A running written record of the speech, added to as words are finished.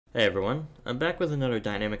Hey everyone, I'm back with another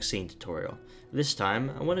dynamic scene tutorial. This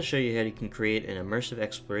time, I want to show you how you can create an immersive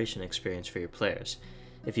exploration experience for your players.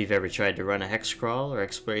 If you've ever tried to run a hex crawl or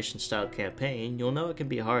exploration style campaign, you'll know it can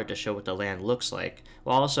be hard to show what the land looks like,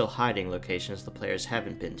 while also hiding locations the players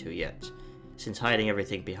haven't been to yet. Since hiding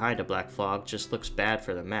everything behind a black fog just looks bad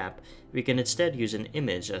for the map, we can instead use an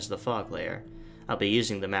image as the fog layer. I'll be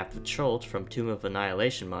using the map of Cholt from Tomb of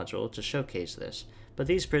Annihilation module to showcase this, but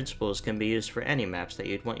these principles can be used for any maps that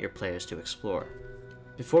you'd want your players to explore.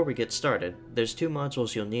 Before we get started, there's two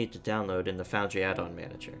modules you'll need to download in the Foundry add-on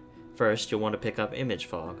manager. First, you'll want to pick up Image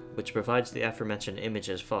Fog, which provides the aforementioned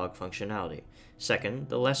Images Fog functionality. Second,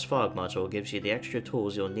 the Less Fog module gives you the extra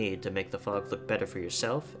tools you'll need to make the fog look better for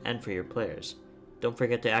yourself and for your players. Don't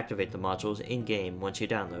forget to activate the modules in-game once you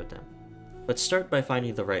download them. Let's start by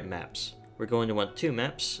finding the right maps. We're going to want two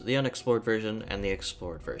maps, the unexplored version and the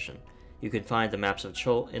explored version. You can find the maps of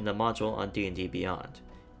Cholt in the module on D&D Beyond.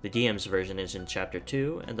 The DM's version is in Chapter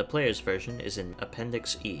 2, and the player's version is in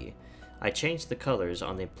Appendix E. I changed the colors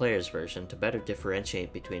on the player's version to better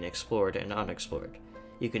differentiate between explored and unexplored.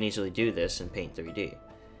 You can easily do this in Paint 3D.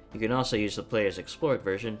 You can also use the player's explored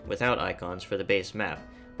version without icons for the base map,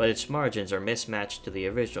 but its margins are mismatched to the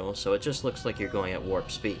original, so it just looks like you're going at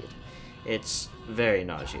warp speed. It's very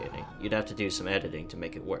nauseating. You'd have to do some editing to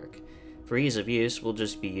make it work. For ease of use, we'll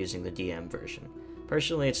just be using the DM version.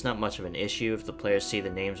 Personally, it's not much of an issue if the players see the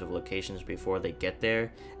names of locations before they get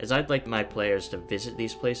there, as I'd like my players to visit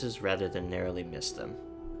these places rather than narrowly miss them.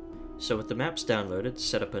 So with the maps downloaded,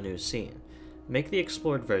 set up a new scene. Make the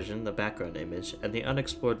explored version the background image, and the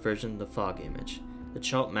unexplored version the fog image. The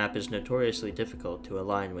Cholt map is notoriously difficult to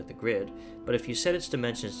align with the grid, but if you set its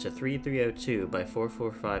dimensions to 3302 by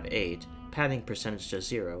 4458, padding percentage to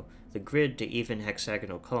 0, the grid to even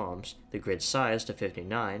hexagonal columns, the grid size to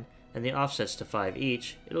 59, and the offsets to 5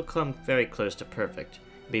 each, it'll come very close to perfect,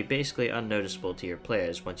 and be basically unnoticeable to your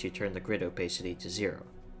players once you turn the grid opacity to 0.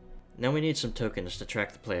 Now we need some tokens to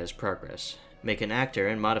track the player's progress. Make an actor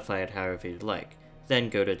and modify it however you'd like. Then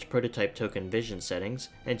go to its prototype token vision settings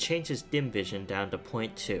and change its dim vision down to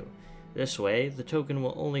 0.2. This way, the token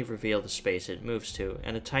will only reveal the space it moves to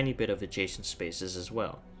and a tiny bit of adjacent spaces as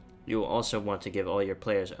well. You will also want to give all your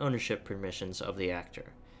players ownership permissions of the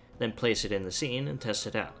actor. Then place it in the scene and test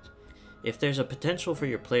it out. If there's a potential for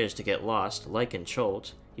your players to get lost, like in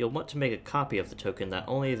Cholt, you'll want to make a copy of the token that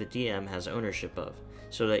only the DM has ownership of,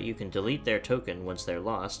 so that you can delete their token once they're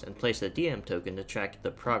lost and place the DM token to track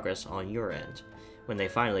the progress on your end. When they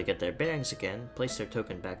finally get their bearings again, place their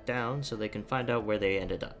token back down so they can find out where they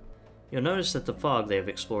ended up. You'll notice that the fog they have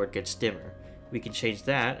explored gets dimmer. We can change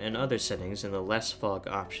that and other settings in the Less Fog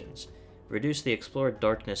options. Reduce the explored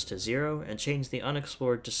darkness to 0 and change the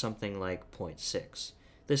unexplored to something like 0.6.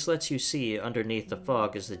 This lets you see underneath the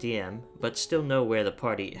fog as the DM, but still know where the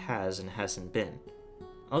party has and hasn't been.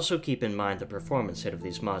 Also keep in mind the performance hit of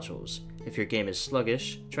these modules. If your game is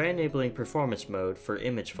sluggish, try enabling performance mode for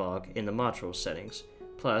image fog in the module settings.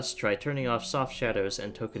 Plus, try turning off soft shadows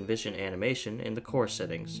and token vision animation in the core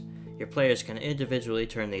settings. Your players can individually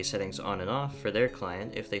turn these settings on and off for their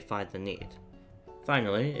client if they find the need.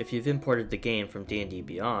 Finally, if you've imported the game from D&D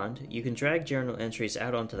Beyond, you can drag journal entries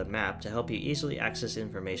out onto the map to help you easily access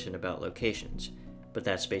information about locations. But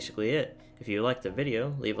that's basically it. If you liked the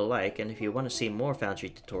video, leave a like, and if you want to see more Foundry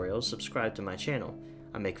tutorials, subscribe to my channel.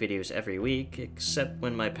 I make videos every week, except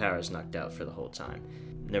when my power is knocked out for the whole time.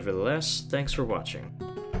 Nevertheless, thanks for watching.